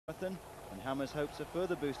And Hammers' hopes are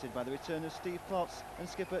further boosted by the return of Steve Potts and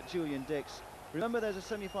skipper Julian Dix. Remember, there's a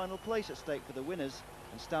semi-final place at stake for the winners,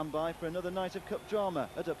 and stand by for another night of cup drama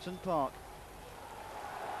at Upton Park.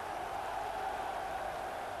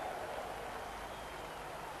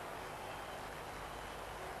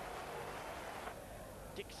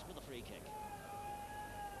 Dix with a free kick.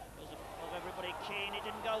 Because of everybody keen, it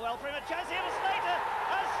didn't go well for him. A chance here for Slater,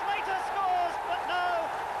 and Slater scores, but no.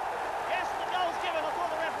 Yes, the goal's given. I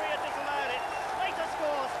thought the referee had disallowed it. Slater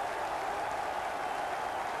scores.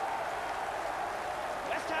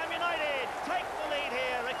 West Ham United take the lead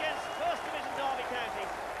here against First Division Derby County.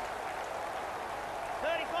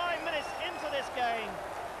 35 minutes into this game.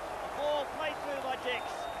 The ball played through by Dix.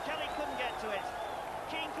 Kelly couldn't get to it.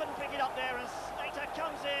 Keane couldn't pick it up there, and Slater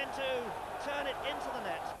comes in to turn it into the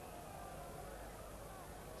net.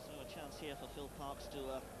 So a chance here for Phil Parkes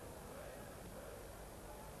to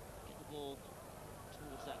get the ball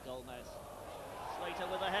towards that goal mouth. Slater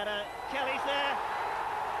with a header. Kelly's there.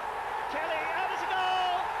 Kelly, and it's a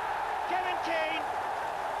goal! Kevin Keane.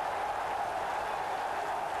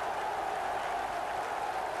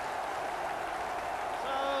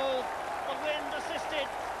 So the wind assisted.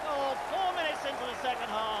 4 minutes into the second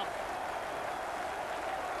half.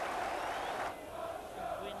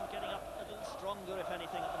 Wind getting up a little stronger, if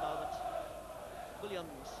anything, at the moment.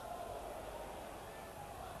 Williams.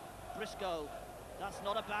 Briscoe. That's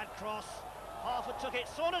not a bad cross. Harford took it.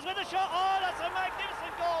 Saunders with a shot. Oh, that's a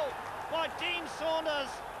magnificent goal by Dean Saunders.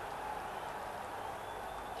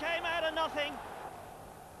 Came out of nothing.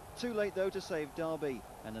 Too late, though, to save Derby,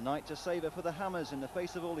 and a night to savour for the Hammers in the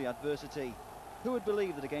face of all the adversity. Who would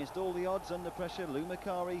believe that against all the odds, under pressure, Lou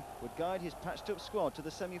Macari would guide his patched-up squad to the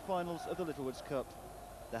semi-finals of the Littlewoods Cup?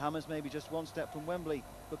 The Hammers may be just one step from Wembley,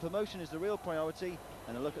 but promotion is the real priority,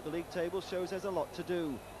 and a look at the league table shows there's a lot to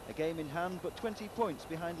do. A game in hand, but 20 points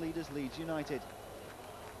behind leaders Leeds United.